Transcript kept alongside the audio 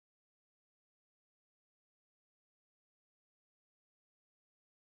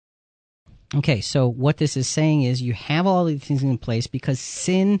Okay, so what this is saying is you have all these things in place because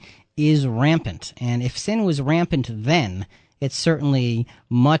sin is rampant. And if sin was rampant then, it's certainly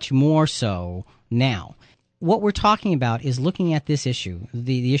much more so now. What we're talking about is looking at this issue,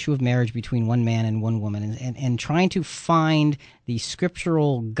 the issue of marriage between one man and one woman, and trying to find the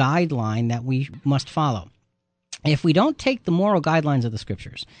scriptural guideline that we must follow. If we don't take the moral guidelines of the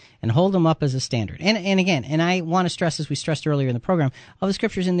scriptures and hold them up as a standard, and again, and I want to stress, as we stressed earlier in the program, of the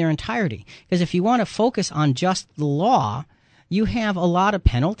scriptures in their entirety, because if you want to focus on just the law, you have a lot of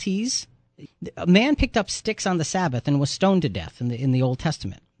penalties. A man picked up sticks on the Sabbath and was stoned to death in the Old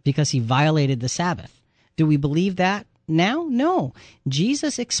Testament because he violated the Sabbath. Do we believe that now? No.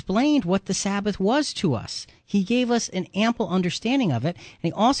 Jesus explained what the Sabbath was to us. He gave us an ample understanding of it, and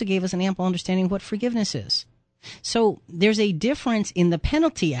he also gave us an ample understanding of what forgiveness is. So there's a difference in the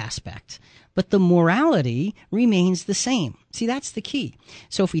penalty aspect, but the morality remains the same. See, that's the key.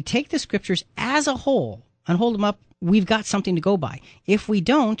 So if we take the scriptures as a whole and hold them up, we've got something to go by. If we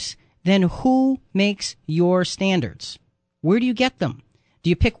don't, then who makes your standards? Where do you get them? Do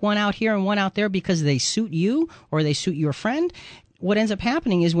you pick one out here and one out there because they suit you or they suit your friend? What ends up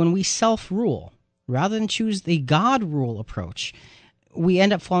happening is when we self-rule, rather than choose the God rule approach, we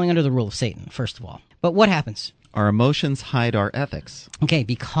end up falling under the rule of Satan, first of all. But what happens? Our emotions hide our ethics. Okay,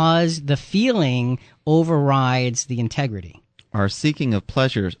 because the feeling overrides the integrity. Our seeking of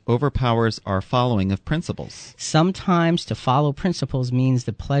pleasures overpowers our following of principles. Sometimes to follow principles means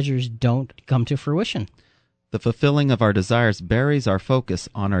the pleasures don't come to fruition. The fulfilling of our desires buries our focus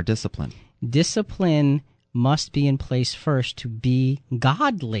on our discipline. Discipline must be in place first to be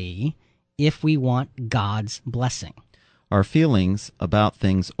godly if we want God's blessing. Our feelings about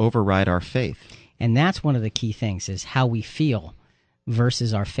things override our faith. And that's one of the key things, is how we feel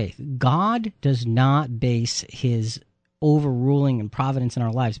versus our faith. God does not base his overruling and providence in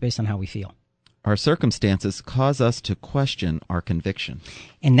our lives based on how we feel. Our circumstances cause us to question our conviction.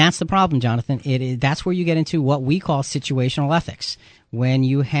 And that's the problem, Jonathan. That's where you get into what we call situational ethics, when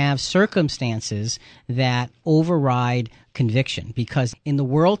you have circumstances that override conviction. Because in the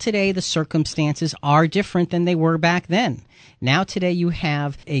world today, the circumstances are different than they were back then. Now today you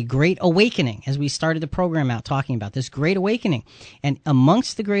have a great awakening, as we started the program out talking about this great awakening. And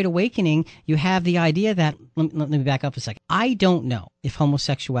amongst the great awakening, you have the idea that, let me back up a second. I don't know if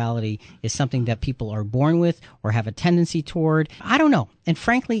homosexuality is something that people are born with or have a tendency toward. I don't know. And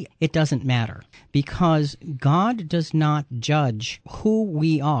frankly, it doesn't matter, because God does not judge who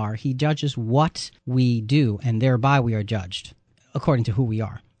we are. He judges what we do, and thereby we are judged according to who we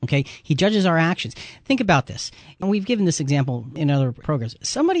are. Okay, he judges our actions. Think about this, and we've given this example in other programs.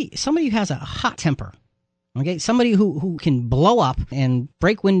 Somebody who has a hot temper, okay, somebody who can blow up and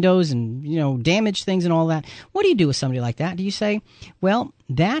break windows and damage things and all that. What do you do with somebody like that? Do you say, well,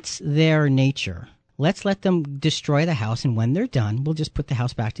 that's their nature. Let's let them destroy the house, and when they're done, we'll just put the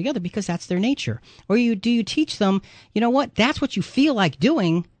house back together because that's their nature? Or do you teach them, you know what, that's what you feel like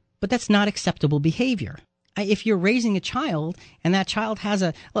doing, but that's not acceptable behavior? If you're raising a child and that child has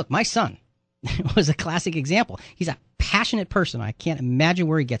look, my son was a classic example. He's a passionate person. I can't imagine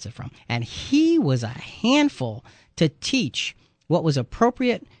where he gets it from. And he was a handful to teach what was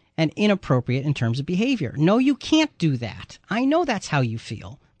appropriate and inappropriate in terms of behavior. No, you can't do that. I know that's how you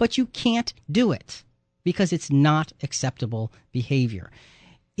feel, but you can't do it because it's not acceptable behavior.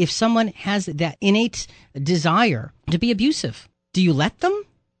 If someone has that innate desire to be abusive, do you let them?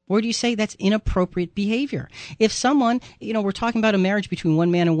 Or do you say that's inappropriate behavior? If someone, we're talking about a marriage between one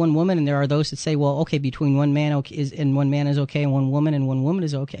man and one woman, and there are those that say, well, okay, between one man and one man is okay, and one woman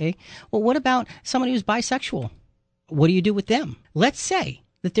is okay. Well, what about somebody who's bisexual? What do you do with them? Let's say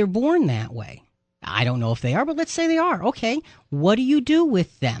that they're born that way. I don't know if they are, but let's say they are. Okay, what do you do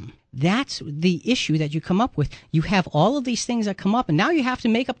with them? That's the issue that you come up with. You have all of these things that come up, and now you have to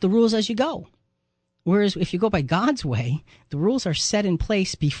make up the rules as you go. Whereas if you go by God's way, the rules are set in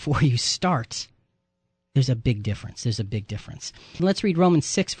place before you start. There's a big difference. Let's read Romans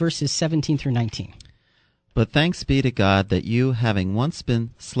 6, verses 17 through 19. But thanks be to God that you, having once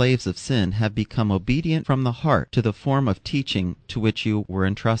been slaves of sin, have become obedient from the heart to the form of teaching to which you were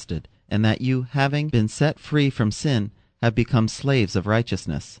entrusted, and that you, having been set free from sin, have become slaves of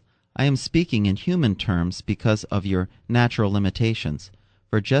righteousness. I am speaking in human terms because of your natural limitations.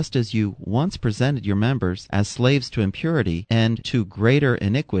 For just as you once presented your members as slaves to impurity and to greater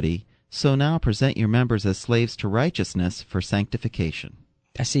iniquity, so now present your members as slaves to righteousness for sanctification.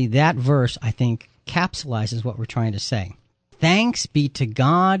 I see that verse, I think, capsulizes what we're trying to say. Thanks be to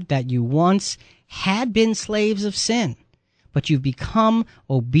God that you once had been slaves of sin, but you've become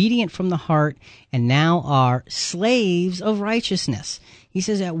obedient from the heart and now are slaves of righteousness. He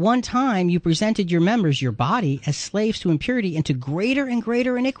says, at one time you presented your members, your body, as slaves to impurity and to greater and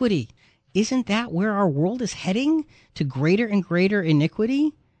greater iniquity. Isn't that where our world is heading? To greater and greater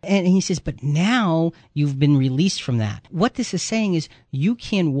iniquity? And he says, but now you've been released from that. What this is saying is you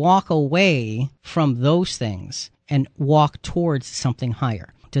can walk away from those things and walk towards something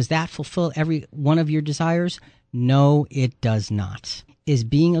higher. Does that fulfill every one of your desires? No, it does not. Is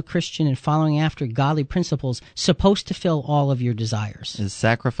being a Christian and following after godly principles supposed to fill all of your desires? Is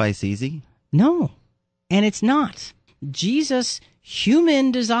sacrifice easy? No, and it's not. Jesus'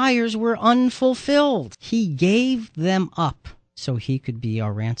 human desires were unfulfilled. He gave them up so he could be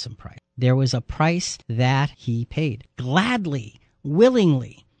our ransom price. There was a price that he paid gladly,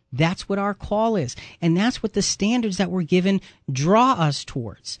 willingly. That's what our call is. And that's what the standards that we're given draw us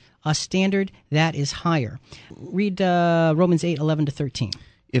towards, a standard that is higher. Read Romans 8:11-13.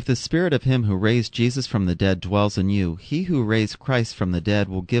 If the spirit of him who raised Jesus from the dead dwells in you, he who raised Christ from the dead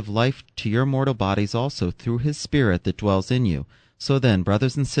will give life to your mortal bodies also through his spirit that dwells in you. So then,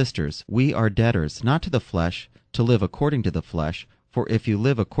 brothers and sisters, we are debtors, not to the flesh, to live according to the flesh. For if you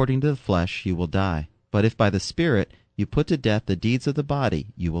live according to the flesh, you will die. But if by the Spirit you put to death the deeds of the body,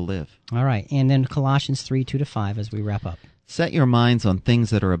 you will live. All right, and then Colossians 3:2-5 as we wrap up. Set your minds on things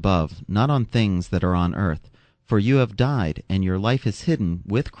that are above, not on things that are on earth. For you have died, and your life is hidden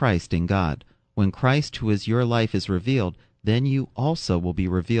with Christ in God. When Christ, who is your life, is revealed, then you also will be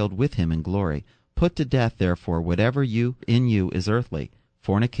revealed with him in glory. Put to death, therefore, whatever in you is earthly,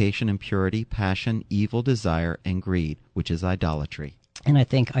 fornication, impurity, passion, evil desire, and greed, which is idolatry. And I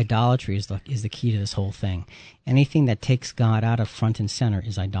think idolatry is the key to this whole thing. Anything that takes God out of front and center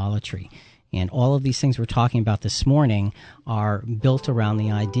is idolatry. And all of these things we're talking about this morning are built around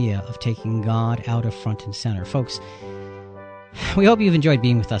the idea of taking God out of front and center. Folks, we hope you've enjoyed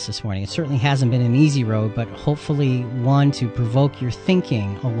being with us this morning. It certainly hasn't been an easy road, but hopefully one to provoke your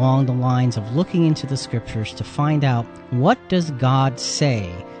thinking along the lines of looking into the Scriptures to find out, what does God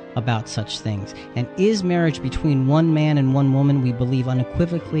say about such things? And is marriage between one man and one woman? We believe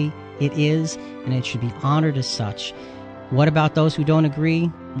unequivocally it is, and it should be honored as such. What about those who don't agree?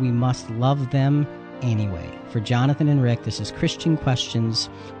 We must love them anyway. For Jonathan and Rick, this is Christian Questions.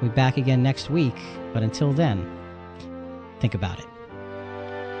 We'll be back again next week, but until then, think about it.